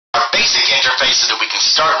interface so that we can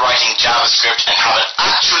start writing JavaScript and have it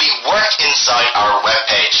actually work inside our web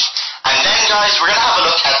page. And then, guys, we're going to have a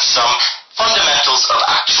look at some fundamentals of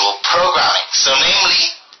actual programming. So, namely,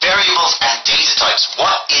 variables and data types.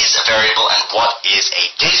 What is a variable and what is a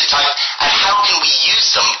data type, and how can we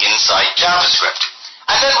use them inside JavaScript?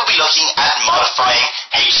 And then we'll be looking at modifying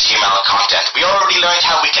HTML content. We already learned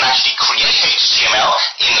how we can actually create HTML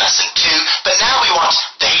in lesson 2, but now we want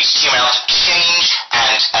the HTML to change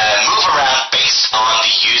and move around based on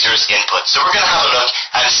the user's input. So we're going to have a look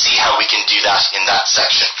and see how we can do that in that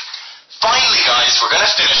section. Finally, guys, we're going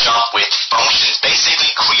to finish off with functions,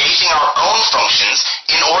 basically creating our own functions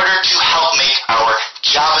in order to help make our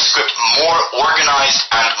JavaScript more organized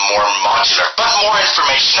and more modular. But more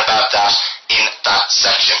information about that in that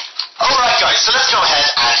section. Alright, guys, so let's go ahead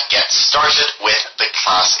and get started with the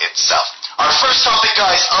class itself. Our first topic,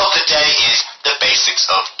 guys, of the day is the basics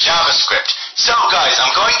of JavaScript. So, guys,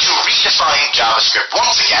 I'm going to redefine JavaScript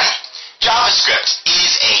once again. JavaScript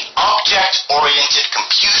is an object-oriented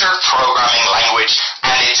computer programming language,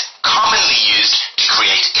 and it's commonly used to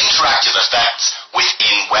create interactive effects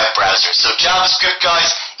within web browsers. So JavaScript,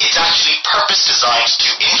 guys, it's actually purpose-designed to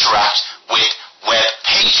interact with web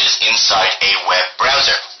pages inside a web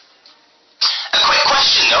browser. A quick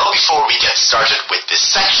question, though, before we get started with this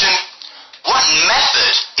section. What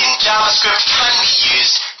method in JavaScript can be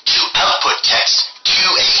used to output text to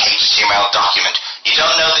a HTML document? You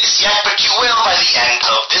don't know this yet, but you will by the end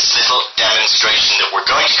of this little demonstration that we're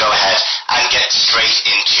going to go ahead and get straight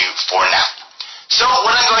into for now. So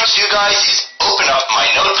what I'm going to do, guys, is open up my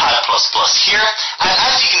Notepad++ here, and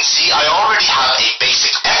as you can see, I already have a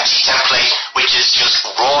basic empty template, which is just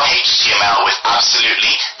raw HTML with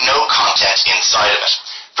absolutely no content inside of it.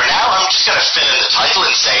 For now, I'm just going to fill in the title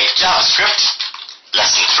and say JavaScript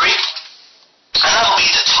Lesson 3. And that'll be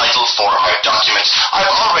the title for our document. I've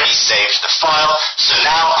already saved the file, so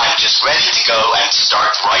now I'm just ready to go and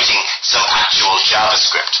start writing some actual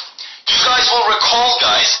JavaScript. You guys will recall,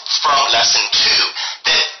 guys, from lesson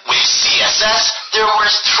 2 that with CSS, there were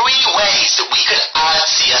 3 ways that we could add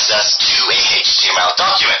CSS to a HTML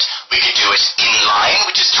document. We could do it inline,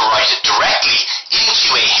 which is to write it directly into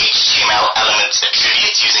a HTML element's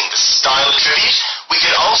attributes using the style attribute. We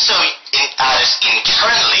could also add it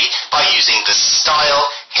internally by using the style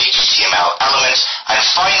HTML element. And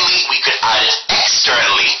finally, we could add it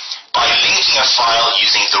externally by linking a file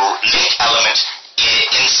using the link element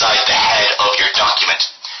inside the head of your document.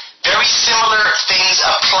 Very similar things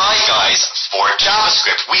apply, guys, for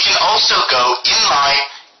JavaScript. We can also go inline,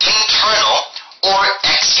 internal, or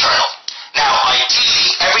external. Now,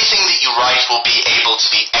 ideally, everything that you write will be able to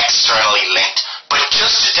be externally linked. But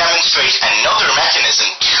just to demonstrate another mechanism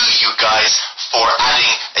to you guys for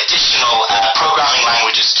adding additional programming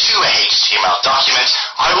languages to a HTML document,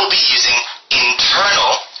 I will be using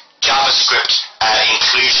internal JavaScript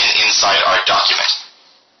inclusion inside our document.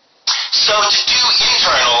 So to do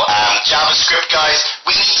internal JavaScript, guys,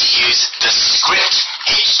 we need to use the script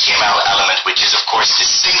HTML element, which is, of course,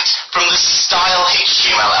 distinct from the style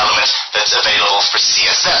HTML element that's available for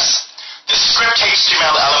CSS. The script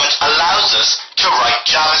HTML element allows us to write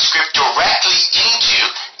JavaScript directly into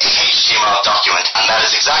a HTML document, and that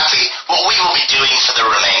is exactly what we will be doing for the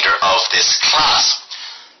remainder of this class.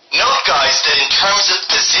 Note, guys, that in terms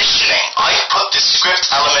of positioning, I've put the script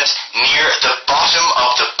element near the bottom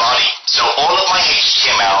of the body. So all of my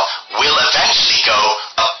HTML will eventually go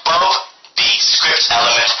above the script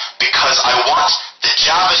element because I want the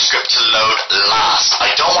JavaScript to load last.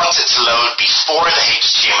 I don't want it to load before the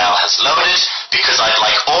HTML has loaded because I'd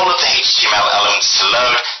like all of the HTML elements to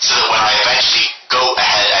load so that when I eventually go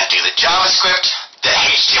ahead and do the JavaScript, the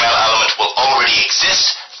HTML element will already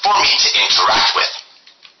exist for me to interact with.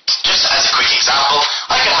 Just as a quick example,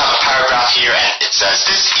 I can have a paragraph here and it says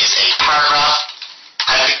this is a paragraph,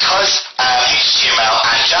 and because HTML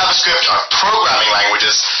and JavaScript are programming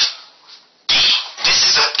languages,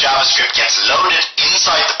 JavaScript gets loaded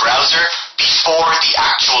inside the browser before the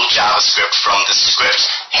actual JavaScript from the script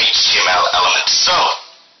HTML element. So,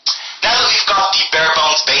 now that we've got the bare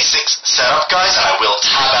bones basics set up, guys, and I will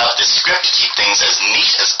tab out this script to keep things as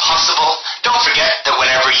neat as possible, don't forget that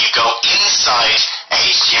whenever you go inside a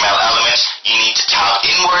HTML element, you need to tab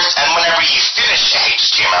inwards, and whenever you finish a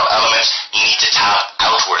HTML element, you need to tab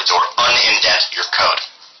outwards or unindent your code.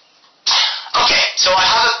 Okay, so I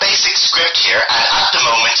have a basic script here, and at the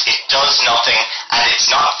moment it does nothing and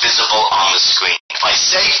it's not visible on the screen. If I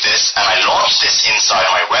save this and I launch this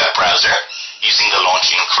inside my web browser using the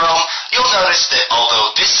launch in Chrome, you'll notice that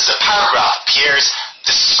although this is a paragraph appears,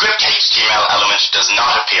 the script HTML element does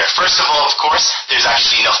not appear. First of all, of course, there's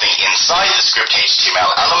actually nothing inside the script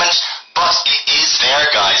HTML element, but it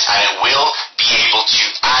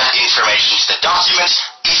the document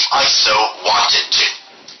if I so wanted to.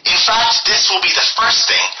 In fact, this will be the first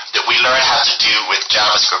thing that we learn how to do with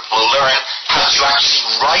JavaScript. We'll learn how to actually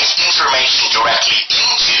write information directly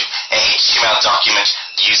into a HTML document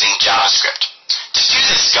using JavaScript. To do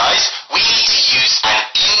this, guys, we need to use an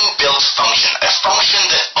inbuilt function, a function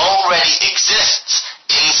that already exists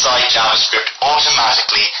inside JavaScript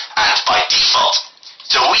automatically and by default.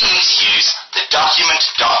 So we need to use the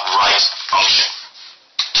document.write function.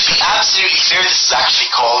 To be absolutely clear, this is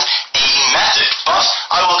actually called a method, but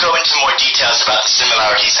I will go into more details about the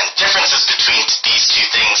similarities and differences between these two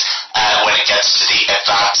things when it gets to the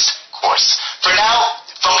advanced course. For now,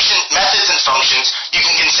 methods and functions you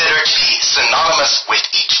can consider to be synonymous with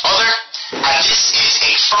each other, and this is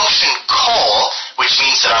a function call, which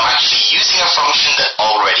means that I'm actually using a function that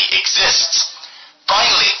already exists.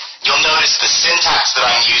 Finally, you'll notice the syntax that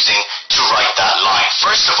I'm using to write that line.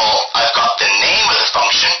 First of all, I've got the name of the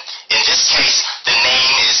function. In this case, the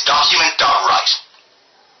name is document.write.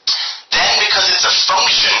 Then, because it's a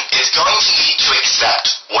function, it's going to need to accept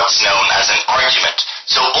what's known as an argument.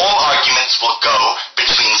 So all arguments will go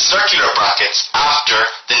between circular brackets after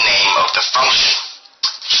the name of the function.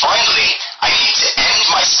 Finally, I need to end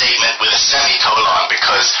my statement with a semicolon,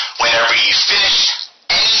 because whenever you finish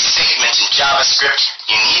any statement in JavaScript,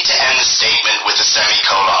 you need to end the statement with a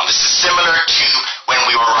semicolon. This is similar to when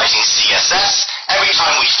we were writing CSS. Every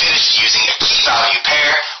time we finished using a key-value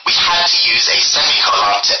pair, we had to use a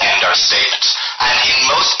semicolon to end our statement. And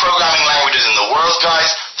in most programming languages in the world,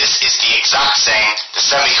 guys, this is the exact same. The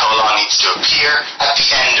semicolon needs to appear at the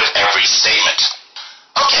end of every statement.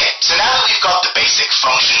 Okay, so now that we've got the basic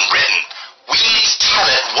function written, we need to tell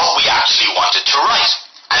it what we actually wanted to write.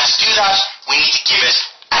 And to do that, we need to give it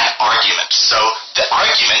an argument. So the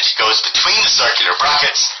argument goes between the circular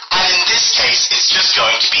brackets, and in this case, it's just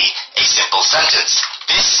going to be a simple sentence.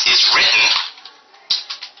 This is written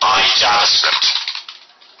by JavaScript.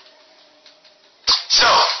 So,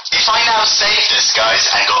 if I now save this, guys,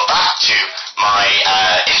 and go back to my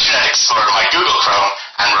Internet Explorer, my Google Chrome,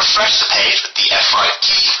 and refresh the page with the F5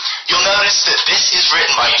 key, you'll notice that this is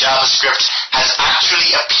written by JavaScript has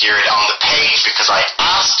actually appeared on the page because I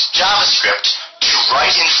asked JavaScript to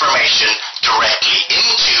write information directly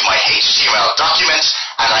into my HTML document,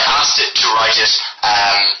 and I asked it to write it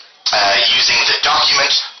using the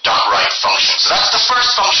document.write function. So that's the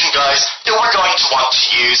first function, guys, that we're going to want to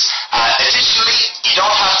use. Additionally, you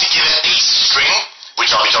don't have to give it a string,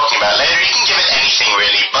 which I'll be talking about later. You can give it anything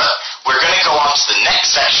really, but we're going to go on to the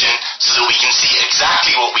next section so that we can see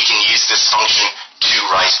exactly what we can use this function to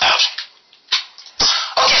write out.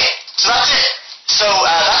 Okay, so that's it. So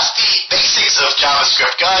that's the basics of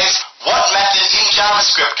JavaScript, guys. What method in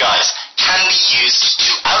JavaScript, guys, can be used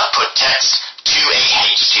to output text to a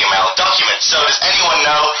HTML document? So does anyone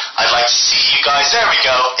know? I'd like to see you guys. There we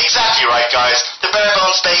go. Exactly right, guys. The bare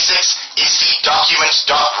bones basics is the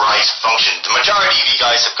document.write function. The majority of you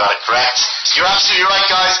guys have got it correct. You're absolutely right,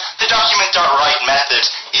 guys. The document.write method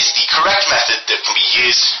is the correct method that can be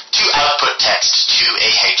used to output text to a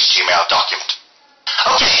HTML document.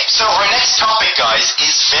 Okay, so our next topic, guys,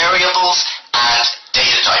 is variables and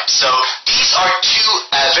data types. So these are two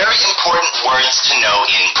very important words to know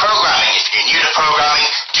in programming. If you're new to programming,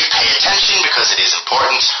 do pay attention because it is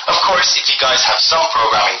important. Of course, if you guys have some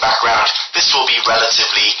programming background, this will be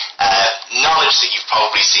relatively knowledge that you've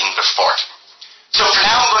probably seen before. So for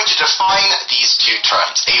now, I'm going to define these two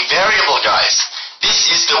terms. A variable, guys,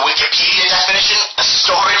 this is the Wikipedia definition, a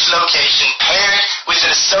storage location paired with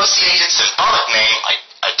an associated symbolic name,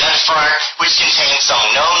 identifier, which contains some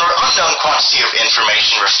known or unknown quantity of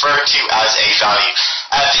information referred to as a value.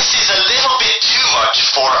 This is a little bit too much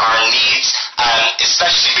for our needs,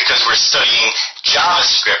 especially because we're studying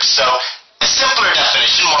JavaScript. So a simpler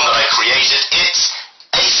definition, one that I created, it's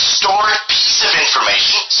a stored piece of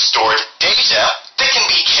information, stored data, that can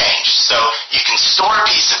be changed. So you can store a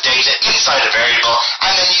piece of data inside a variable,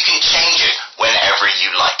 and then you can change it whenever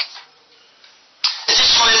you like.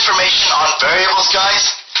 Additional information on variables, guys,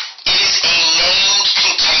 is a named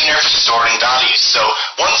container for storing values. So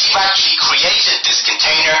once you've actually created this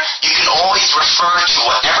container, you can always refer to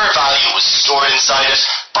whatever value was stored inside it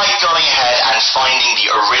by going ahead and finding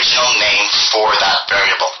the original name for that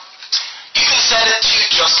variable. You can set it to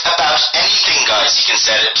just about anything, guys. You can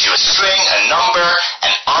set it to a string, a number,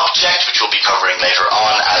 an object, which we'll be covering later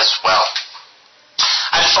on as well.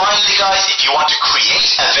 And finally, guys, if you want to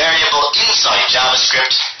create a variable inside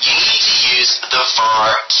JavaScript, you need to use the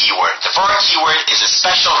var keyword. The var keyword is a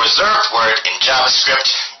special reserved word in JavaScript.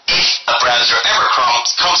 If a browser ever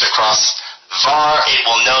comes across var, it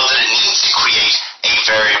will know that it needs to create a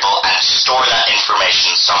variable and store that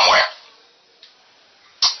information somewhere.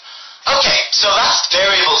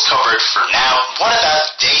 covered for now. What about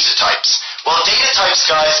data types? Well, data types,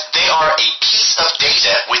 guys, they are a piece of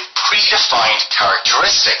data with predefined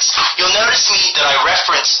characteristics. You'll notice that I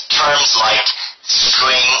referenced terms like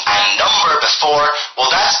string and number before. Well,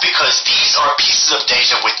 that's because these are pieces of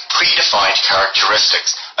data with predefined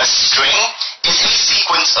characteristics. A string is a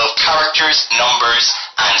sequence of characters, numbers,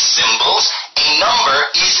 and symbols. A number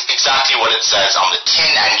is exactly what it says on the tin,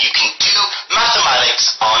 and you can do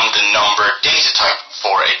mathematics on the number data type,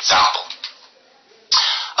 for example.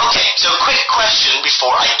 Okay, so a quick question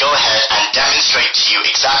before I go ahead and demonstrate to you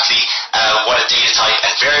exactly what a data type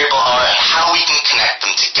and variable are and how we can connect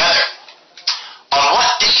them together. On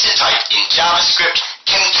what data type in JavaScript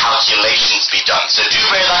can calculations be done? So do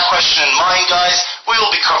bear that question in mind, guys. We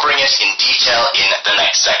will be covering it in detail in the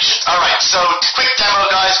next section. Alright, so quick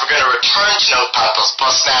demo, guys. We're going to return to Notepad++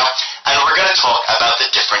 now, and we're going to talk about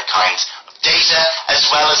the different kinds of data, as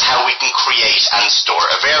well as how we can create and store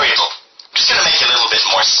a variable. I'm just going to make a little bit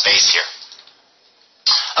more space here.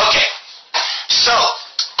 Okay, so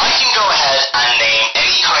I can go ahead and name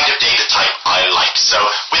any kind of data type I like. So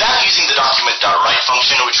without using the document.write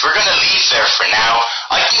function, which we're going to leave there for now,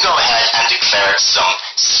 I can go ahead and declare some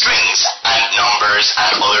strings and numbers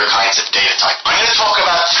and other kinds of data type. I'm going to talk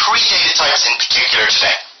about three data types in particular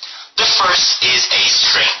today. The first is a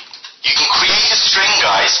string. You can create a string,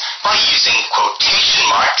 guys, by using quotation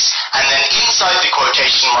marks, and then inside the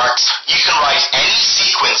quotation marks, you can write any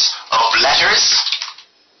sequence of letters,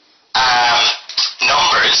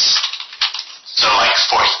 numbers, so like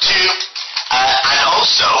 42, and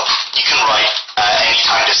also you can write any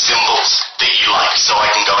kind of symbols that you like. So I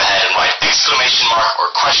can go ahead and write exclamation mark or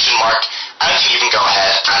question mark, and I can even go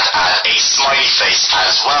ahead and add a smiley face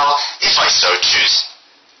as well if I so choose.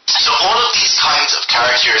 So all of these kinds of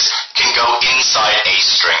characters can go inside a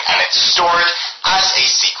string, and it's stored as a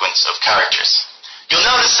sequence of characters. You'll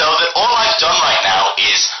notice, though, that all I've done right now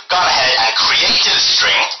is gone ahead and created a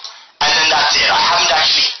string, and then that's it. I haven't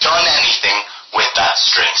actually done anything with that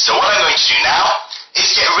string. So what I'm going to do now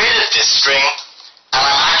is get rid of this string, and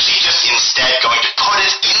I'm actually just instead going to put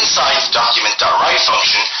it inside the document.write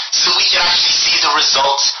function so we can actually see the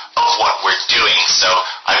results of what we're doing. So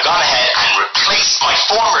I've gone ahead and replaced my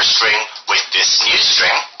former string with this new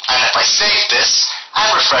string, and if I save this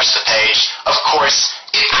and refresh the page, of course,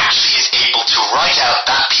 it actually is able to write out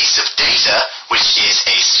that piece of data, which is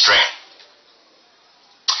a string.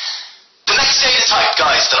 The next data type,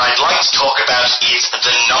 guys, that I'd like to talk about is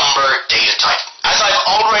the number data type. As I've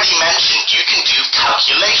already mentioned, you can do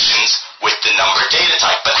calculations with the number data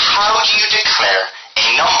type, but how do you declare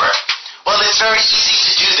a number? Well, it's very easy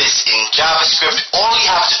to do this in JavaScript. All you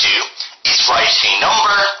have to do is write a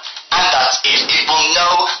number, and that's it. It will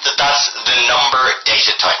know that that's the number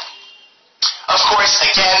data type. Of course,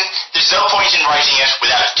 again, there's no point in writing it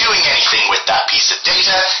without doing anything with that piece of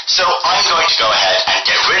data, so I'm going to go ahead and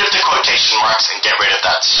get rid of the quotation marks and get rid of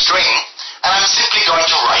that string, and I'm simply going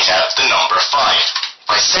to write out the number 5.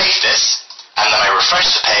 If I save this, and then I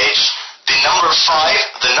refresh the page, the number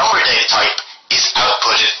 5, the number data type, is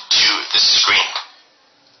outputted to the screen.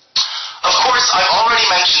 Of course, I've already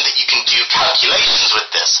mentioned that you can do calculations with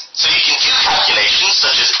this. So you can do calculations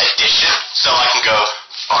such as addition, so I can go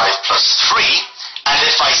 5 plus 3, and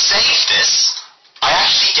if I save this, I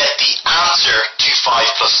actually get the answer to 5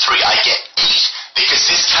 plus 3. I get 8, because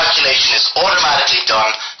this calculation is automatically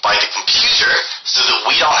done by the computer, so that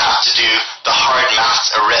we don't have to do the hard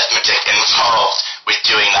maths arithmetic involved with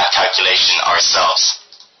doing that calculation ourselves.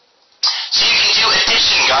 So you can do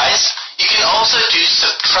addition, guys. You can also do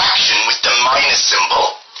subtraction with the minus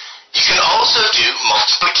symbol. You can also do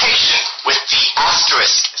multiplication with the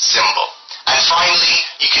asterisk symbol. And finally,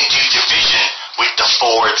 you can do division with the /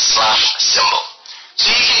 symbol. So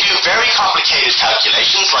you can do very complicated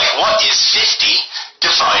calculations like what is 50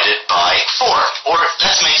 divided by 4? Or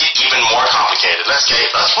let's make it even more complicated.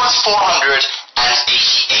 What's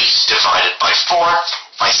 488 divided by 4?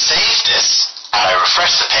 If I save this and I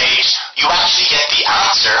refresh the page, you actually get the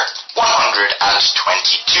answer 122,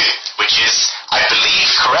 which is, I believe,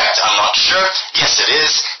 correct. I'm not sure. Yes, it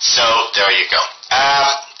is. So there you go.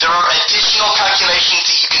 There are additional calculations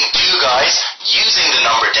that you can do, guys, using the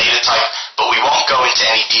number data type, but we won't go into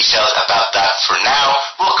any details about that for now.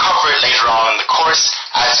 We'll cover it later on in the course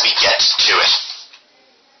as we get to it.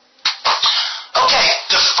 Okay,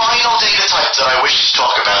 the final data type that I wish to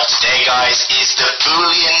talk about today, guys, is the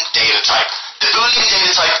Boolean data type. The Boolean data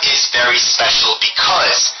type is very special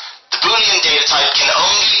because the Boolean data type can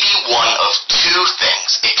only be one of two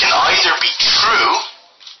things. It can either be true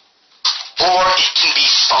or it can be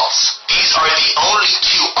false. These are the only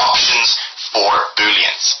two options for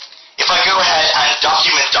Booleans. If I go ahead and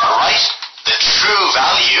document.write the true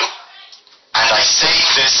value, and I save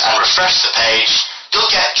this and refresh the page,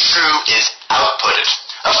 you'll get true is outputted.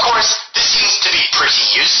 Of course, this seems to be pretty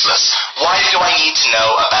useless. Why do I need to know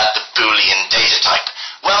about the Boolean data type?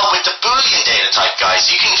 Well, with the Boolean data type, guys,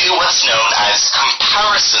 you can do what's known as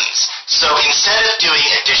comparisons. So instead of doing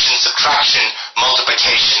addition, subtraction,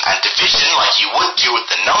 multiplication, and division like you would do with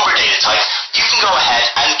the number data type, you can go ahead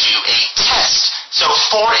and do a test. So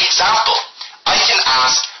for example, I can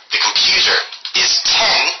ask the computer, is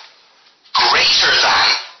 10 greater than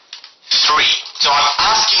 3? So I'm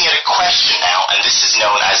asking it a question now, and this is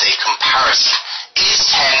known as a comparison. Is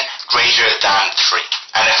 10 greater than 3?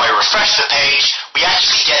 And if I refresh the page, we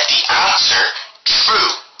actually get the answer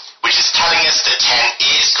true, which is telling us that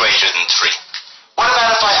 10 is greater than 3. What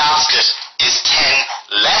about if I ask it, is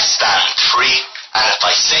 10 less than 3? And if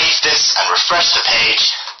I save this and refresh the page,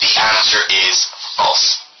 the answer is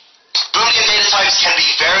false. Boolean data types can be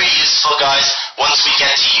very useful, guys, once we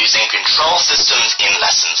get to using control systems in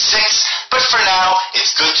lesson 6, but for now,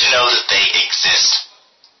 it's good to know that they exist.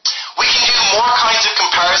 We can do more kinds of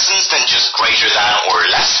comparisons than just greater than or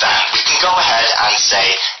less than. We can go ahead and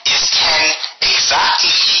say, is 10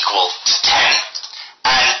 exactly equal to 10?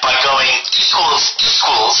 And by going equals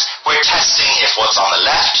equals, we're testing if what's on the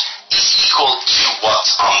left is equal to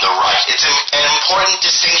what's on the right. It's an important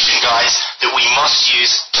distinction, guys, that we must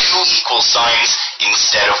use two equal signs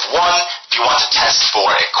instead of one if you want to test for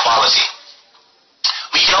equality.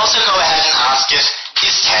 We can also go ahead and ask it,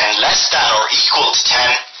 is 10 less than or equal to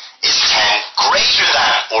 10? Is 10 greater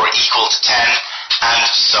than or equal to 10? And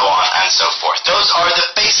so on and so forth. Those are the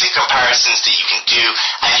basic comparisons that you can do,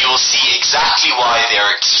 and you will see exactly why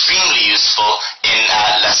they're extremely useful in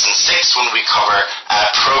lesson 6 when we cover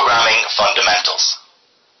programming fundamentals.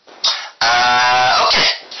 Okay.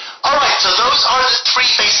 Alright, so those are the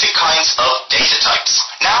three basic kinds of data types.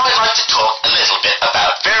 Now I'd like to talk a little bit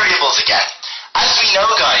about variables again. As we know,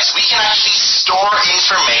 guys, we can actually store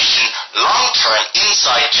information long-term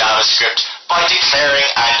inside JavaScript by declaring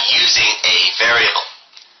and using a variable.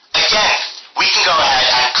 Again, we can go ahead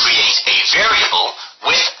and create a variable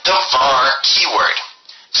with the var keyword.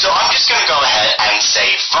 So I'm just going to go ahead and say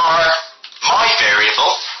var my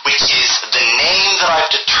variable, which is the name that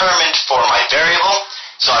I've determined for my variable.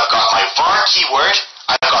 So I've got my var keyword,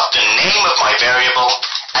 I've got the name of my variable,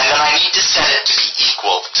 and then I need to set it to be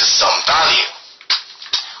equal to some value.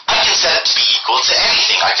 I can set it to be equal to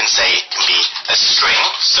anything. I can say it can be a string.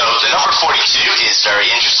 So the number 42 is very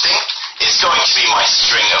interesting. It's going to be my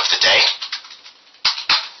string of the day.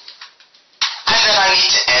 And then I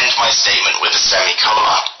need to end my statement with a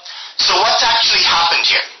semicolon. So what's actually happened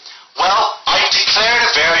here? Well, I've declared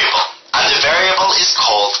a variable, and the variable is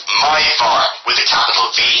called myVar with a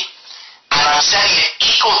capital V. And I'm setting it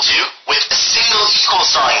equal to with a single equal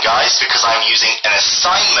sign, guys, because I'm using an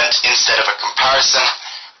assignment instead of a comparison.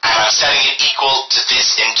 And I'm setting it equal to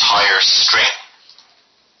this entire string.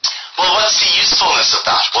 Well, what's the usefulness of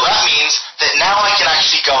that? Well, that means that now I can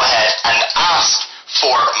actually go ahead and ask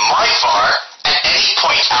for my var at any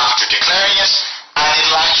point after declaring it, and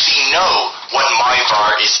it'll actually know what my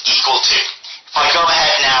var is equal to. If I go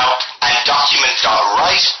ahead now and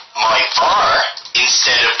document.write my var,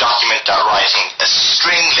 instead of document.writing a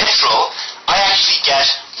string literal, I actually get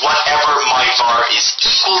whatever my var is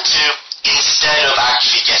equal to, instead of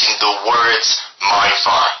actually getting the words my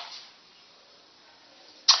var.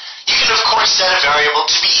 You can of course set a variable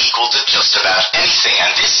to be equal to just about anything,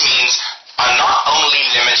 and this means I'm not only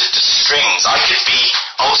limited to strings, I could be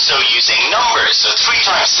also using numbers. So 3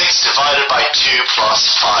 times 6 divided by 2 plus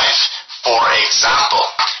 5, for example.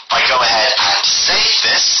 If I go ahead and save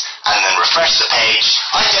this and then refresh the page,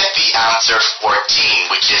 I get the answer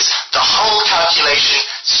 14, which is the whole calculation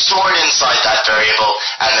stored inside that variable,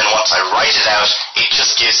 and then once I write it out, it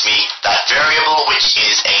just gives me that variable, which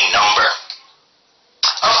is a number.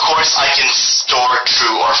 Of course, I can store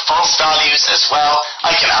true or false values as well.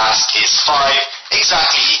 I can ask, is 5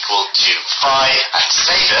 exactly equal to 5, and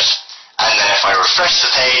save it, and then if I refresh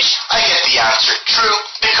the page, I get the answer true,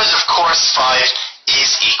 because of course 5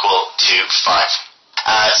 is equal to 5.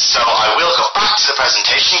 So I will go back to the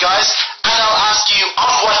presentation, guys, and I'll ask you,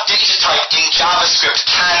 on what data type in JavaScript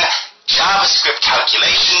can JavaScript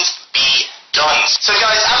calculations be done? So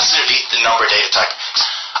guys, absolutely the number data type.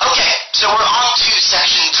 Okay, so we're on to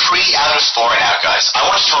section 3 out of 4 now, guys. I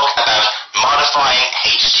want to talk about modifying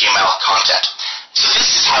HTML content. So this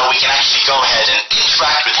is how we can actually go ahead and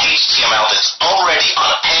interact with HTML that's already on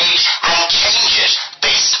a page and change it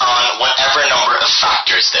based on whatever number of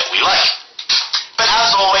factors that we like. But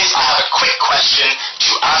as always, I have a quick question to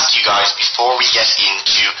to ask you guys before we get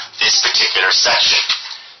into this particular section.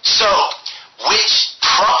 So, which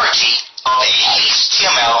property of a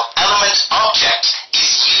HTML element object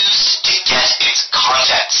is used to get its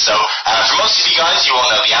content? So, for most of you guys, you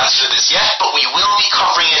won't know the answer to this yet, but we will be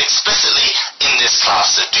covering it explicitly in this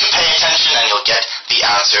class. So do pay attention and you'll get the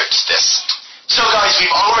answer to this. So guys,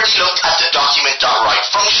 we've already looked at the document.write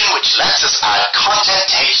function, which lets us add content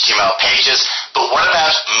to HTML pages, but what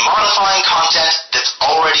about modifying content that's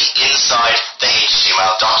already inside the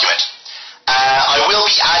HTML document? I will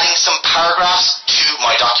be adding some paragraphs to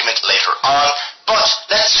my document later on, but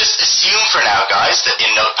let's just assume for now, guys, that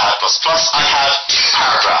in Notepad++, I have two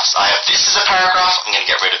paragraphs. I have this as a paragraph. I'm going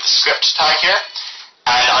to get rid of the script tag here.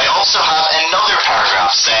 And I also have another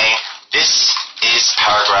paragraph saying, this is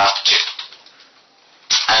paragraph 2.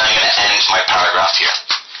 And I'm going to end my paragraph here.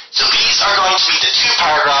 So these are going to be the two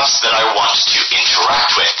paragraphs that I want to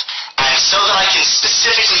interact with. And so that I can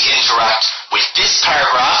specifically interact with this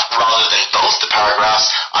paragraph rather than both the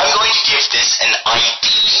paragraphs, I'm going to give this an ID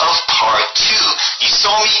of part2. You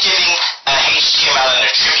saw me giving HTML an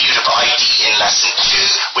attribute of ID in lesson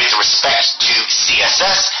 2 with respect to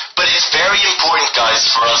CSS, but it's very important,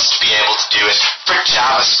 guys, for us to be able to do it for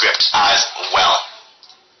JavaScript as well.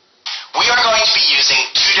 We are going to be using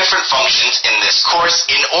two different functions in this course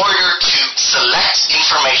in order to select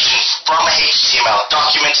information from a HTML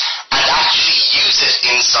document and actually use it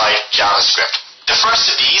inside JavaScript. The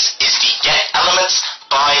first of these is the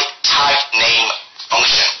getElementsByTagName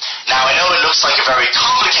function. Now I know it looks like a very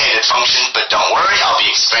complicated function, but don't worry, I'll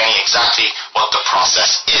be explaining exactly what the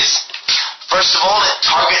process is. First of all, it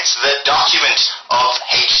targets the document of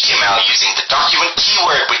HTML using the document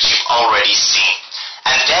keyword, which you've already seen.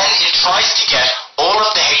 And then it tries to get all of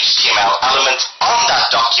the HTML elements on that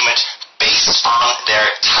document based on their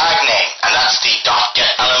tag name, and that's the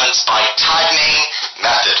getElementsByTagName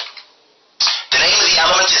method. The name of the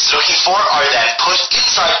element it's looking for are then put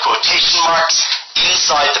inside quotation marks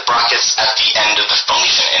inside the brackets at the end of the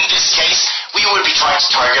function. In this case, we would be trying to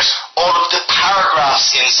target all of the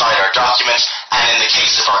paragraphs inside our document, and in the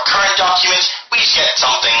case of our current document, we get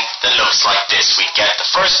something that looks like this. We get the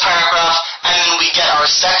first paragraph, and then we get our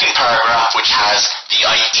second paragraph, which has the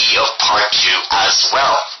ID of part2 as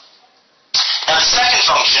well. Now the second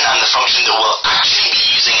function, and the function that we'll actually be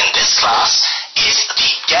using in this class, is the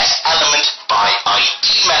getElementByID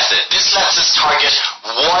method. This lets us target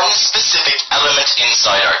one specific element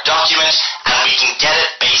inside our document, and we can get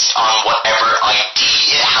it based on whatever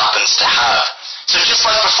ID it happens to have. So just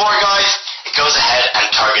like before, guys, it goes ahead and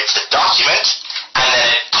targets the document, and then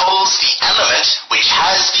it pulls the element which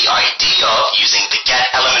has the ID of using the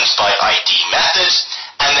getElementByID method,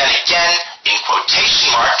 and then again, in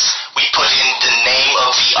quotation marks, we put in the name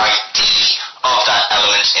of the ID of that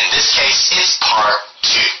element. In this case, it's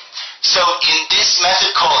part2. So in this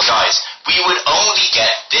method call, guys, we would only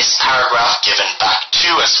get this paragraph given back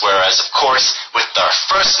to us, whereas, of course, with our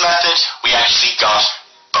first method, we actually got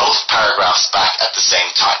both paragraphs back at the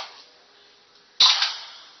same time.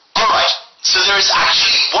 Alright, so there is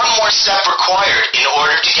actually one more step required in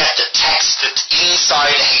order to get the text that's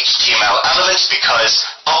inside a HTML element, because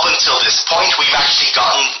up until this point, we've actually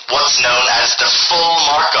gotten what's known as the full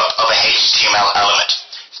markup of a HTML element.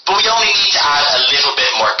 But we only need to add a little bit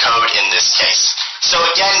more code in this case. So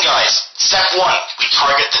again, guys, step 1, we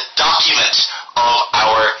target the document of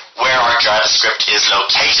where our JavaScript is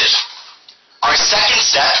located. Our second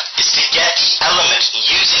step is to get the element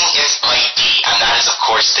using its ID, and that is, of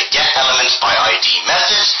course, the getElementByID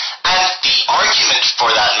method, and the argument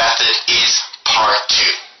for that method is part2.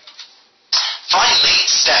 Finally,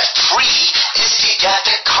 step 3 is to get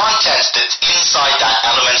the content that's inside that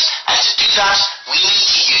element, and to do that, we need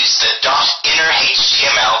to use the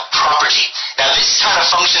 .innerHTML property. Now this kind of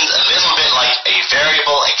functions a little bit like a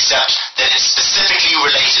variable, except that it's specifically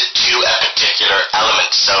related to a particular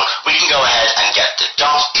element. So we can go ahead and get the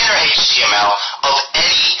 .innerHTML of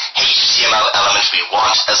any HTML element we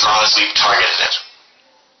want, as long as we've targeted it.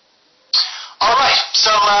 Alright,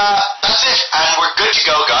 so that's it, and we're good to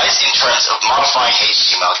go, guys, in terms of modifying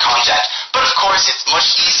HTML content. But of course, it's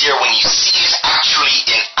much easier when you see it actually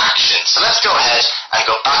in action. So let's go ahead and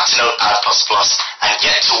go back to Notepad++ and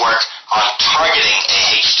get to work on targeting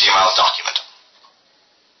a HTML document.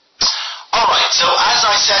 Alright, so as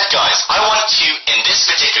I said, guys, I want to, in this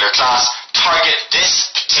particular class, target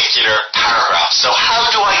this particular paragraph. So how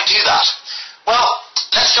do I do that? Well,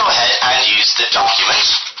 let's go ahead and use the document.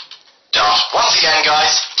 Once again,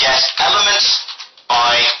 guys,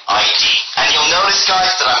 getElementByID. And you'll notice,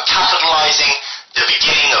 guys, that I'm capitalizing the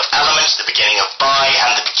beginning of element, the beginning of by,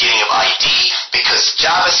 and the beginning of ID, because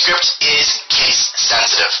JavaScript is case sensitive.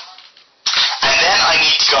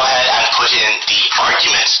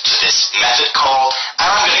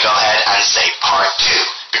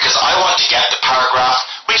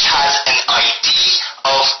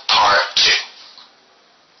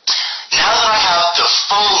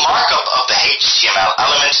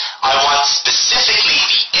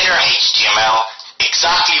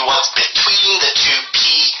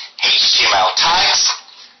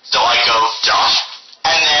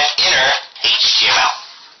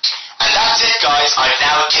 guys, I've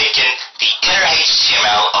now taken the inner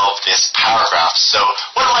HTML of this paragraph. So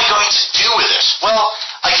what am I going to do with it? Well,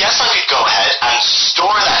 I guess I could go ahead and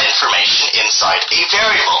store that information inside a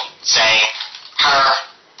variable, saying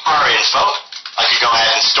par info. I could go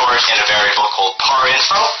ahead and store it in a variable called par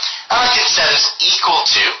info, and I can set it equal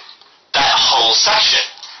to that whole section.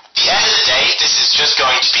 At the end of the day, this is just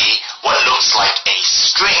going to be what looks like a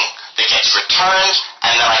string that gets returned,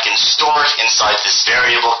 and then I can store it inside this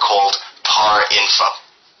variable called par info.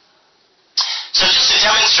 So just to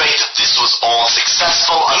demonstrate that this was all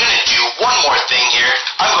successful, I'm going to do one more thing here.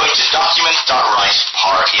 I'm going to document.write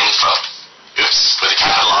par info. Oops, with a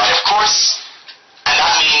capital I, of course. And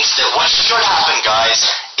that means that what should happen, guys,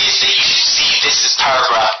 is that you should see this is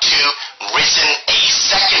paragraph 2 written a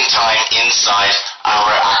second time inside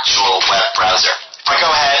our actual web browser. If I go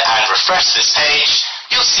ahead and refresh this page,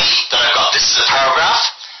 you'll see that I've got this is a paragraph,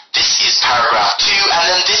 this is paragraph 2, and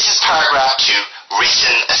then this is paragraph 2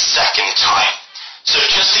 written a second time. So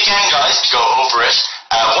just again, guys, to go over it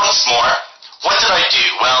once more, what did I do?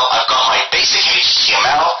 Well, I've got my basic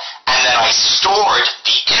HTML, and then I stored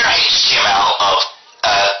the inner HTML of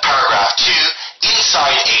paragraph 2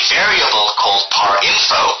 inside a variable called par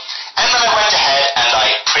info, and then I went ahead and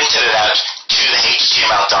I printed it out to the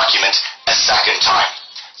HTML document a second time.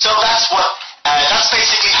 So that's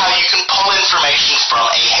basically how you can pull information from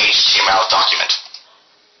a HTML document.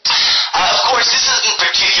 Of course, this isn't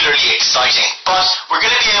particularly exciting, but we're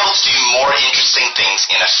going to be able to do more interesting things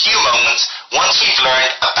in a few moments once we've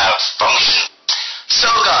learned about function. So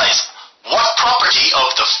guys, what property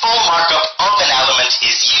of the full markup of an element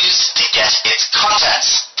is used to get its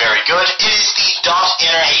contents? Very good. It is the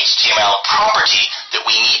 .innerHTML property that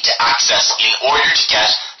we need to access in order to get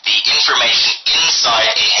the information inside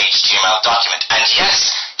a HTML document. And yes,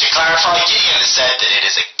 to clarify, Gideon has said that it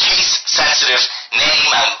is a case-sensitive name,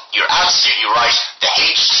 and you're absolutely right. The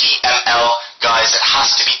HTML, guys, it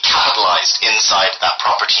has to be capitalized inside that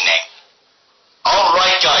property name.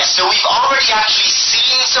 Alright guys, so we've already actually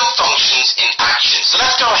seen some functions in action. So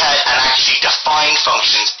let's go ahead and actually define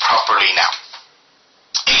functions properly now.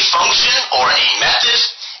 A function or a method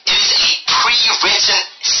is a pre-written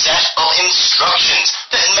set of instructions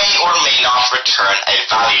that may or may not return a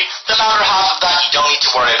value. The latter half of that you don't need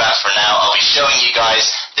to worry about for now. I'll be showing you guys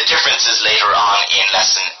the differences later on in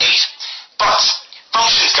lesson 8. But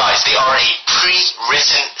functions, guys, they are a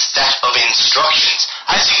pre-written set of instructions.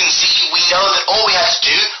 As you can see, we know that all we had to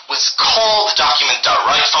do was call the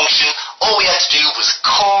document.write function. All we had to do was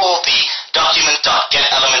call the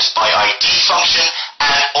document.getElementById function,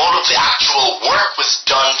 and all of the actual work was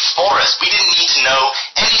done for us. We didn't need to know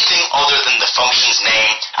anything other than the function's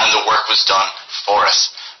name, and the work was done for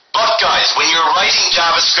us. But guys, when you're writing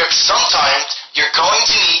JavaScript, sometimes you're going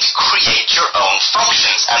to need to create your own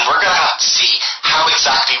functions, and we're going to have to see how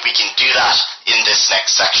exactly we can do that in this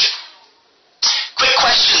next section. Quick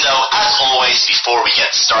question though, as always, before we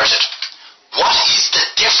get started. What is the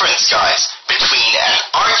difference, guys, between an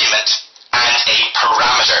argument and a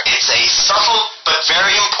parameter? It's a subtle but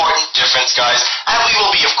very important difference, guys, and we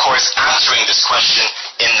will be, of course, answering this question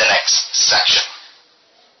in the next section.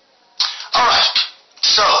 Alright,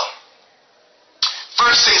 so,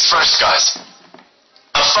 first things first, guys.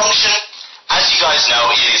 A function, as you guys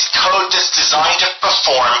know, it is code that's designed to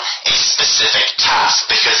perform a specific task,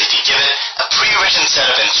 because if you give it a pre-written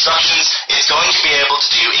set of instructions, it's going to be able to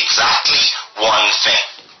do exactly one thing.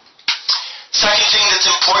 Second thing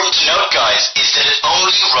that's important to note, guys, is that it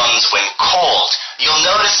only runs when called. You'll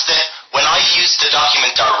notice that when I used the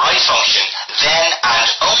document.write function, then and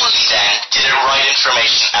only then did it write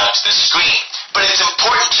information out to the screen. But it's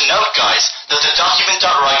important to note, guys, that the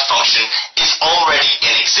document.write function is already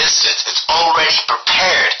in existence. It's already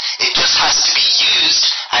prepared. It just has to be used,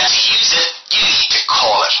 and to use it, you need to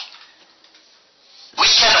call it. We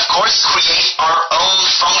can, of course, create our own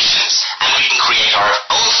functions, and we can create our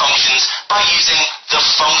own functions by using the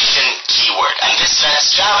function keyword. And this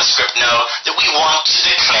lets JavaScript know that we want to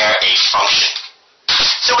declare a function.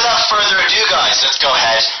 So without further ado, guys, let's go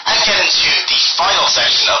ahead and get into the final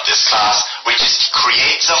section of this class, which is to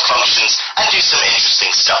create some functions and do some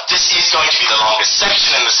interesting stuff. This is going to be the longest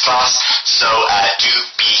section in this class, so do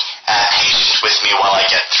be patient with me while I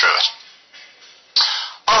get through it.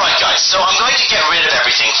 Alright guys, so I'm going to get rid of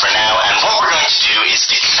everything for now, and what we're going to do is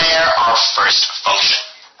declare our first function.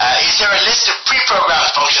 Is there a list of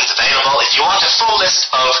pre-programmed functions available? If you want a full list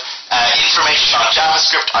of information on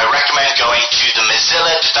JavaScript, I recommend going to the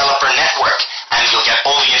Mozilla Developer Network, and you'll get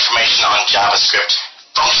all the information on JavaScript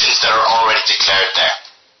functions that are already declared there.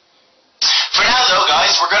 For now though,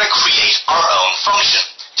 guys, we're going to create our own function.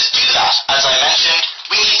 To do that, as I mentioned,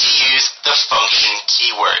 we need to use the function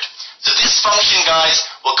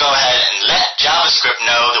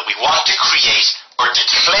want to create or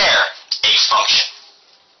declare a function.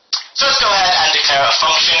 So let's go ahead and declare a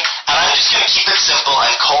function, and I'm just going to keep it simple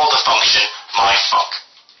and call the function myfunc.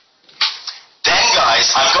 Then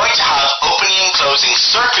guys, I'm going to have opening and closing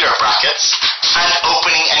circular brackets and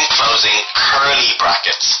opening and closing curly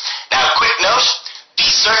brackets. Now quick note,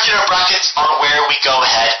 these circular brackets are where we go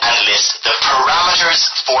ahead and list the parameters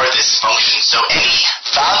for this function. So any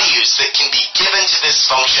values that can be given to this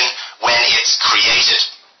function when it's created.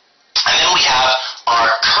 And then we have our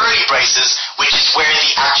curly braces, which is where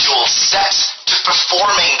the actual steps to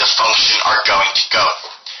performing the function are going to go.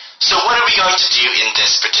 So what are we going to do in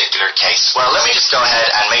this particular case? Well, let me just go ahead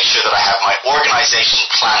and make sure that I have my organization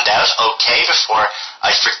planned out okay before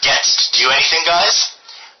I forget to do anything, guys.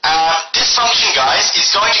 This function, guys,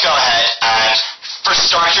 is going to go ahead and, for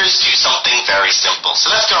starters, do something very simple.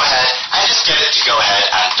 So let's go ahead and just get it to go ahead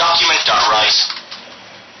and document.write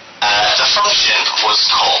the function was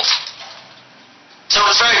called. So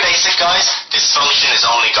it's very basic, guys. This function has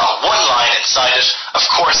only got one line inside it. Of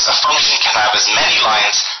course, a function can have as many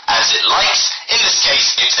lines as it likes. In this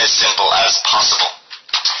case, it's as simple as possible.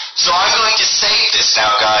 So I'm going to save this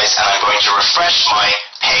now, guys, and I'm going to refresh my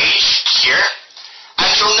page here. And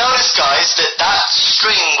you'll notice, guys, that that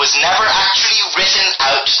string was never actually written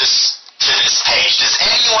out to this page. Does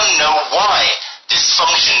anyone know why this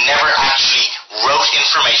function never actually wrote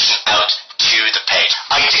information out to the page?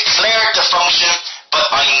 I declared the function, but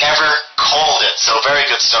I never called it. So very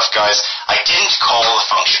good stuff, guys. I didn't call the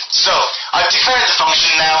function. So I've declared the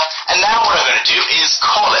function now, and now what I'm going to do is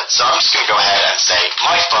call it. So I'm just going to go ahead and say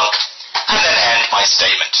myfunc, and then end my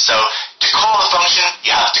statement. So to call the function,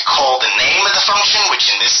 you have to call the name of the function, which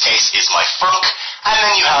in this case is myfunc, and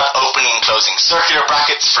then you have opening and closing circular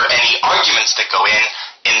brackets for any arguments that go in.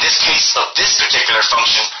 In this case of this particular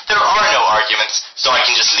function, there are no arguments, so I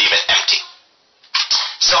can just leave it empty.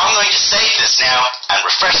 So I'm going to save this now and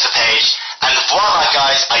refresh the page, and voila,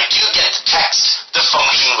 guys, I do get the text. The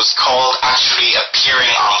function was called actually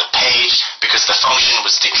appearing on the page because the function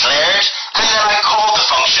was declared, and then I called the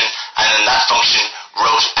function, and then that function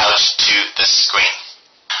wrote out to the screen.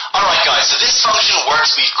 Alright, guys, so this function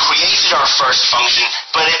works. We've created our first function,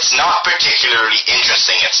 but it's not particularly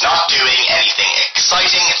interesting. It's not doing anything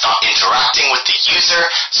exciting. It's not interacting with the user.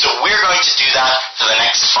 So we're going to do that for the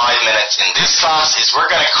next 5 minutes in this class, is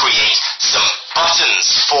we're going to create some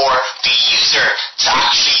buttons for the user to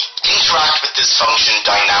actually interact with this function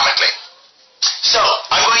dynamically. So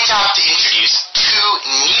I'm going to have to introduce 2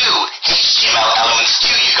 new HTML elements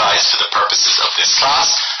to you guys for the purposes of this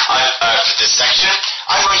class, for this section.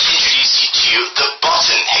 I'm going to introduce you to the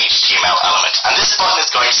button HTML element, and this button is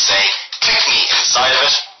going to say click me inside of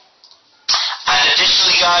it. And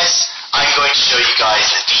additionally, guys, I'm going to show you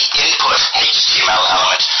guys the input HTML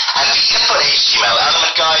element. And the input HTML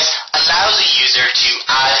element, guys, allows a user to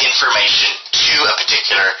add information to a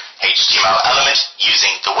particular HTML element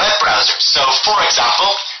using the web browser. So, for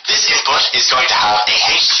example, this input is going to have a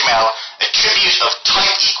HTML attribute of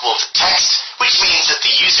type equal to text, which means that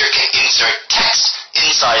the user can insert text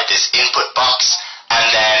inside this input box. And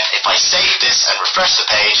then if I save this and refresh the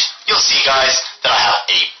page, you'll see, guys, that I have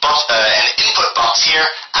an input box here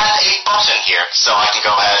and a button here. So I can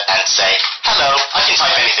go ahead and say, hello, I can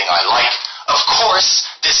type anything I like. Of course,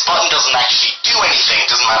 this button doesn't actually do anything. It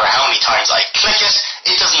doesn't matter how many times I click it.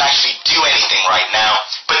 It doesn't actually do anything right now.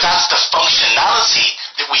 But that's the functionality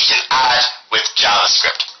that we can add with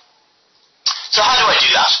JavaScript. So how do I do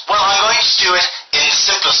that? Well, I'm going to do it in the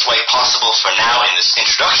simplest way possible for now in this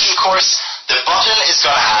introduction course. The button is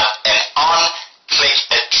going to have an on-click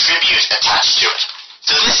attribute attached to it.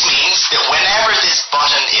 So this means that whenever this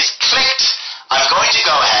button is clicked, I'm going to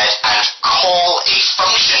go ahead and call a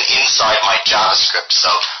function inside my JavaScript. So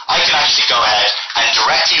I can actually go ahead and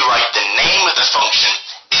directly write the name of the function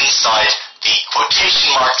inside the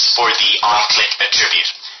quotation marks for the on-click attribute.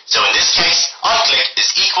 So in this case, onClick is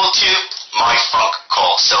equal to myfunc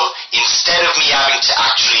call. So instead of me having to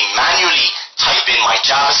actually manually type in my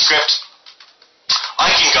JavaScript,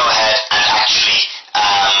 I can go ahead and actually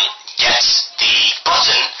get the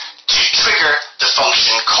button to trigger the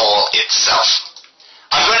function call itself.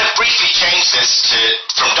 I'm going to briefly change this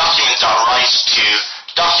from document.write to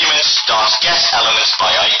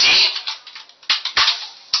document.getElementById.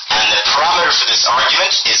 And the parameter for this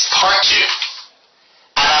argument is part2.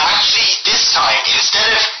 And I'm actually, this time,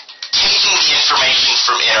 instead of taking the information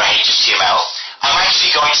from inner HTML, I'm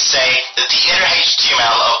actually going to say that the inner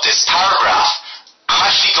HTML of this paragraph, I'm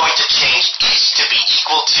actually going to change it to be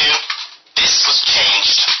equal to this was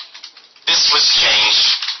changed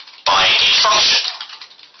by a function.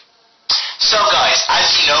 So guys,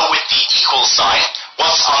 as you know with the equal sign,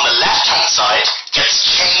 what's on the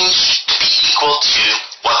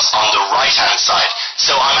left-hand side.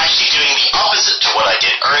 So I'm actually doing the opposite to what I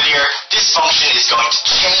did earlier. This function is going to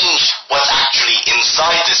change what's actually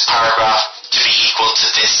inside this paragraph to be equal to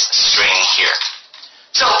this string here.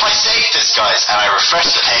 So if I save this, guys, and I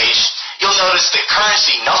refresh the page, you'll notice that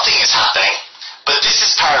currently nothing is happening, but this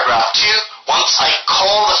is paragraph 2. Once I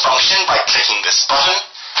call the function by clicking this button,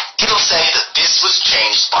 it'll say that this was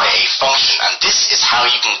changed by a function, and this is how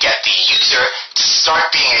you can get the user to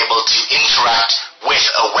start being able to interact with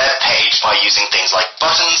a web page by using things like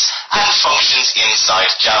buttons and functions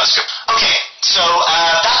inside JavaScript. Okay, so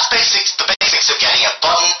that's the basics of getting a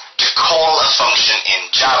button to call a function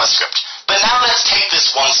in JavaScript. But now let's take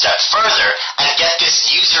this one step further and get this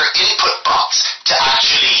user input box to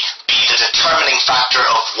actually be the determining factor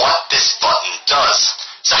of what this button does.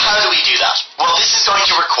 So how do we do that? Well, this is going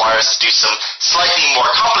to require us to do some slightly more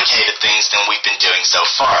complicated things than we've been doing so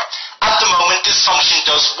far. At the moment, this function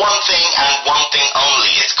does one thing and one thing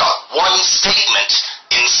only. It's got one statement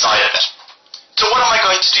inside of it. So what am I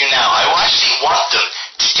going to do now? I will actually want them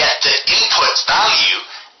to get the input value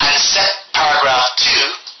and set paragraph 2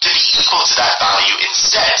 to be equal to that value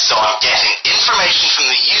instead. So I'm getting information from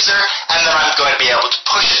the user, and then I'm going to be able to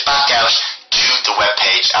push it back out to the web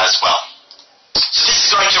page as well. So this is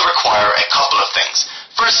going to require a couple of things.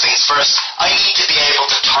 First things first, I need to be able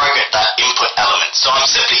to target that input element. So I'm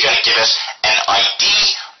simply going to give it an ID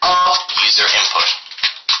of user input,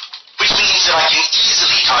 which means that I can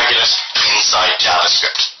easily target it inside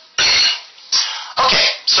JavaScript. Okay,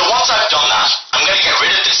 so once I've done that, I'm going to get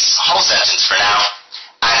rid of this whole sentence for now,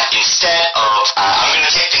 and instead of, I'm going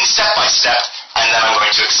to take things step by step, and then I'm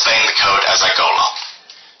going to explain the code as I go along.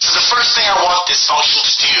 So the first thing I want this function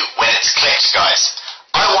to do when it's clicked, guys,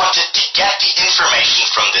 I want it to get the information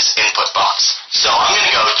from this input box. So I'm going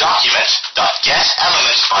to go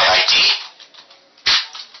document.getElement by ID,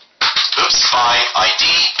 by ID,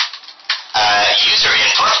 user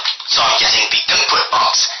input, so I'm getting the input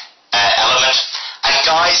box element. And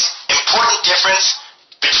guys, important difference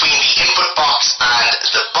between the input box and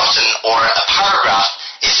the button or a paragraph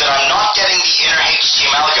is that I'm not getting the inner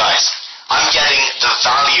HTML, guys. I'm getting the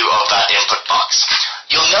value of that input box.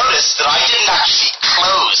 You'll notice that I didn't actually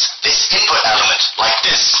close this input element like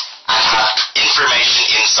this and have information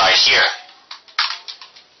inside here.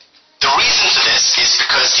 The reason for this is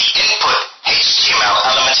because the input HTML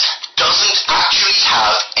element doesn't actually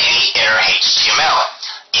have any inner HTML.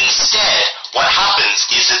 Instead, what happens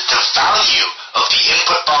is that the value of the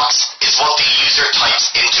input box is what the user types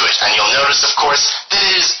into it. And you'll notice, of course, that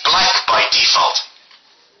it is blank by default.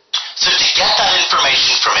 So to get that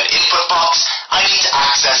information from an input box, I need to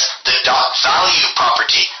access the .value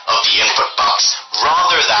property of the input box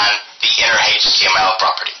rather than the inner HTML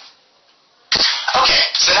property. Okay,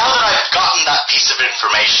 so now that I've gotten that piece of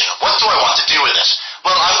information, what do I want to do with it?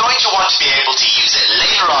 Well, I'm going to want to be able to use it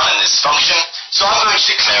later on in this function, so I'm going to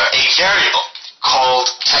declare a variable called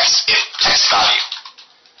text value.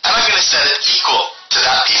 And I'm going to set it equal to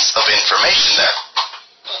that piece of information there.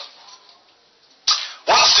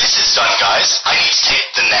 Once this is done, guys, I need to take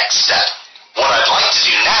the next step. What I'd like to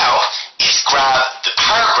do now is grab the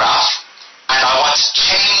paragraph, and I want to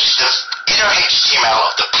change the inner HTML of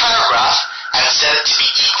the paragraph and set it to be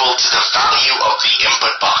equal to the value of the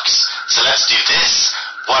input box. So let's do this.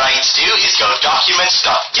 What I need to do is go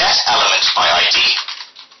document.getElement by ID,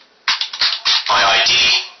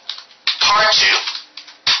 par2,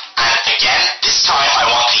 and again, this time I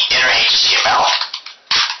want the inner HTML.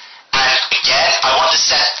 And again, I want to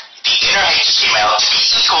set the inner HTML to be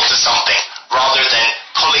equal to something rather than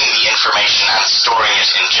pulling the information and storing it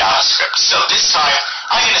in JavaScript. So this time,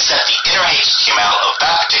 I'm going to set the inner HTML of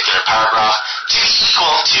that particular paragraph to be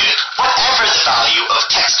equal to whatever the value of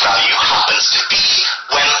text value happens to be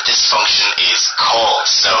when this function is called.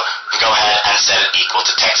 So go ahead and set it equal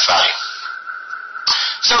to text value.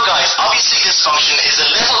 So guys, obviously this function is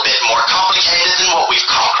a little bit more complicated than what we've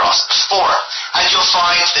come across before. And you'll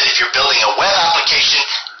find that if you're building a web application,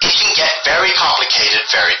 it can get very complicated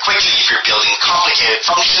very quickly if you're building complicated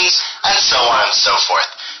functions and so on and so forth.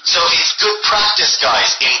 So it's good practice,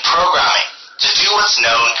 guys, in programming to do what's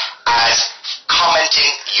known as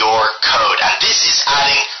commenting your code. And this is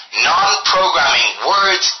adding non-programming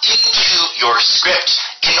words into your script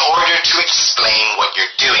in order to explain what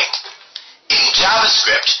you're doing. In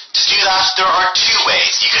JavaScript, to do that, there are two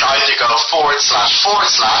ways. You can either go // and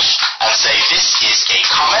say this is a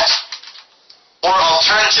comment, or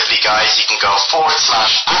alternatively, guys, you can go /*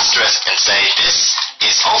 and say this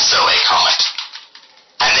is also a comment.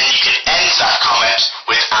 And then you can end that comment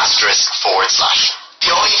with */.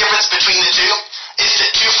 The only difference between the two is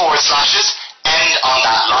that two / end on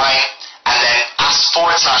that line, and then */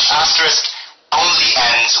 only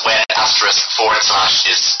ends when asterisk /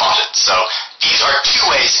 is spotted. So these are two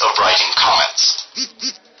ways of writing comments.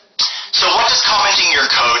 So what does commenting your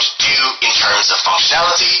code do in terms of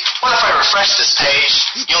functionality? Well, if I refresh this page,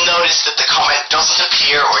 you'll notice that the comment doesn't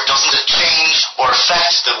appear or doesn't change or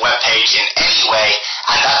affect the web page in any way,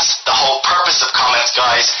 and that's the whole purpose of comments,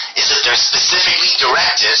 guys, is that they're specifically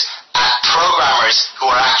directed at programmers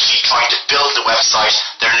who are actually trying to build the website.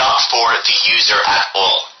 They're not for the user at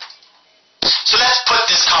all. So let's put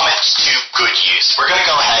this comment to good use. We're going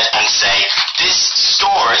to go ahead and say this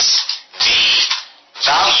stores the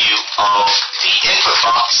value of the input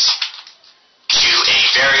box to a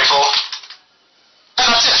variable, and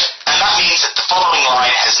that's it. And that means that the following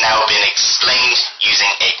line has now been explained using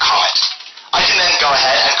a comment. I can then go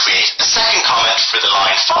ahead and create a second comment for the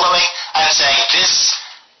line following and saying this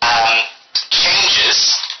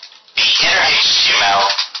changes the inner HTML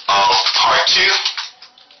of part 2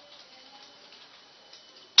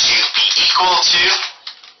 to be equal to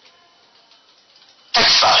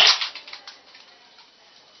text value.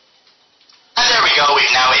 And there we go,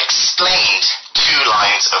 we've now explained 2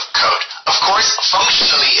 lines of code. Of course,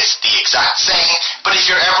 functionally it's the exact same, but if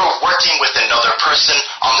you're ever working with another person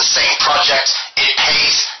on the same project, it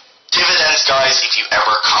pays dividends, guys, if you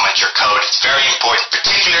ever comment your code. It's very important,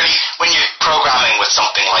 particularly when you're programming with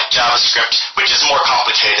something like JavaScript, which is more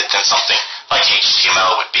complicated than something like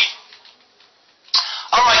HTML would be.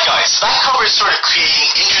 Alright guys, so that covers sort of creating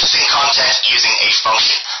interesting content using a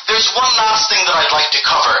function. There's one last thing that I'd like to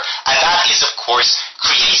cover, and that is of course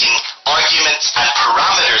creating arguments and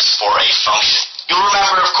parameters for a function. You'll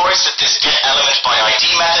remember of course that this getElementById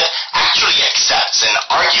method actually accepts an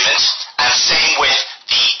argument, and same with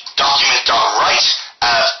the document.write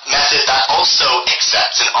method that also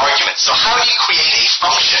accepts an argument. So how do you create a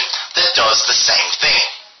function that does the same thing?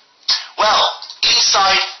 Well,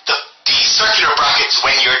 inside the circular brackets,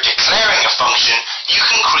 when you're declaring a function, you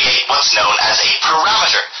can create what's known as a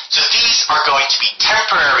parameter. So these are going to be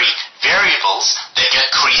temporary variables that get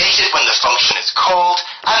created when the function is called,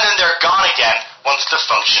 and then they're gone again once the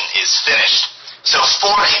function is finished. So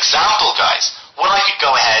for example, guys, what I could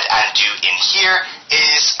go ahead and do in here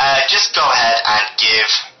is just go ahead and give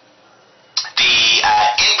the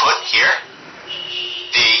input here,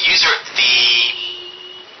 the user, the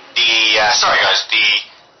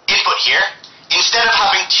input here. Instead of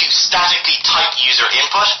having to statically type user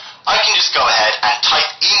input, I can just go ahead and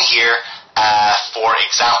type in here, for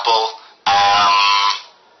example,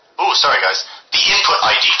 the input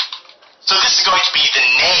ID. So this is going to be the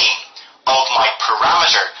name of my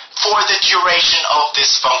parameter for the duration of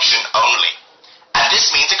this function only. And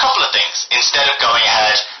this means a couple of things. Instead of going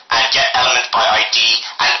ahead and getElementById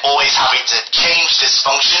and always having to change this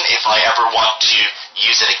function if I ever want to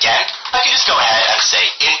use it again, I can just go ahead and say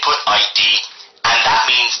input ID, and that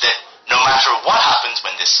means that no matter what happens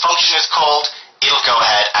when this function is called, it'll go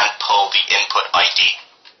ahead and pull the input ID.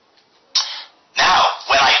 Now,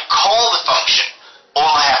 when I call the function,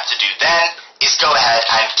 all I have to do then is go ahead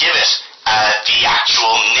and give it the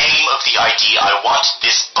actual name of the ID I want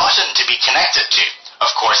this button to be connected to. Of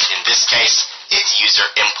course, in this case, it's user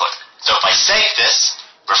input. So if I save this,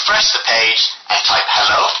 refresh the page, and type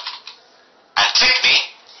hello, and click me,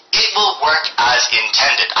 it will work as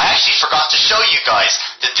intended. I actually forgot to show you guys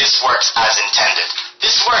that this works as intended.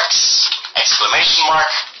 This works! Exclamation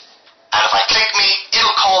mark. And if I click me,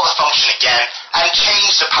 it'll call the function again and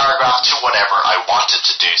change the paragraph to whatever I want it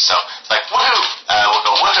to do. So it's like woohoo, we'll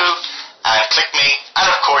go woohoo, and click me, and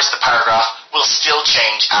of course the paragraph will still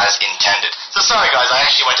change as intended. So sorry guys, I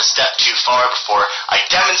actually went a step too far before I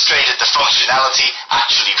demonstrated the functionality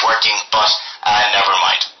actually working, but never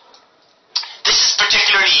mind. This is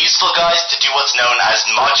particularly useful, guys, to do what's known as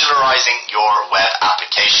modularizing your web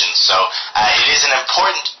application. So it is an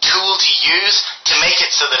important tool to use to make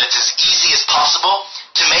it so that it's as easy as possible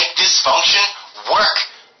to make this function work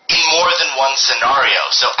in more than one scenario.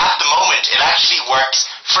 So at the moment, it actually works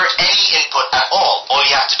for any input at all. All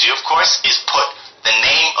you have to do, of course, is put the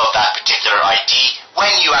name of that particular ID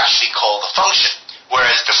when you actually call the function.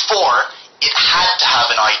 Whereas before, it had to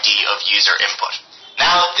have an ID of user input.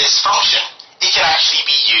 Now, this function, it can actually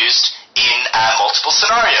be used in multiple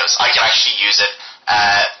scenarios. I can actually use it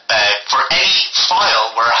for any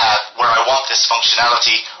file where I want this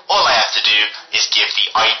functionality. All I have to do is give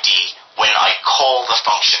the ID when I call the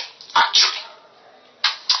function, actually.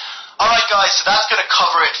 Alright guys, so that's going to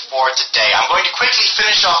cover it for today. I'm going to quickly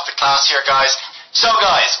finish off the class here, guys. So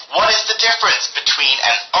guys, what is the difference between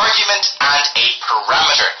an argument and a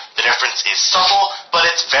parameter? The difference is subtle, but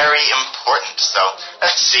it's very important. So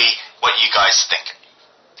let's see what you guys think.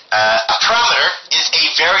 A parameter is a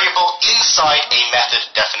variable inside a method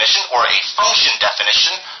definition or a function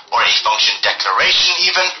definition or a function declaration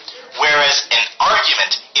even, whereas an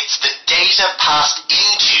argument, it's the data passed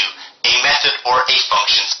into a method or a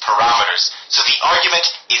function's parameters. So the argument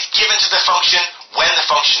is given to the function when the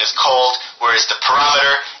function is called, whereas the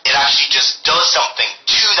parameter, it actually just does something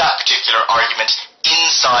to that particular argument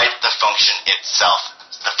inside the function itself.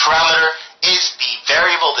 So the parameter is the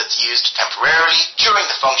variable that's used temporarily during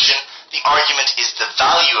the function. The argument is the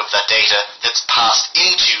value of that data that's passed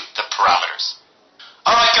into the parameters.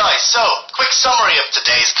 Alright guys, so quick summary of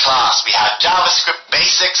today's class. We had JavaScript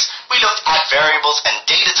Basics, we looked at variables and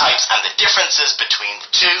data types and the differences between the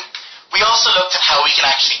two. We also looked at how we can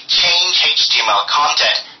actually change HTML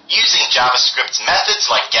content using JavaScript's methods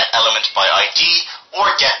like getElementById or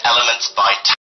getElementsByTag.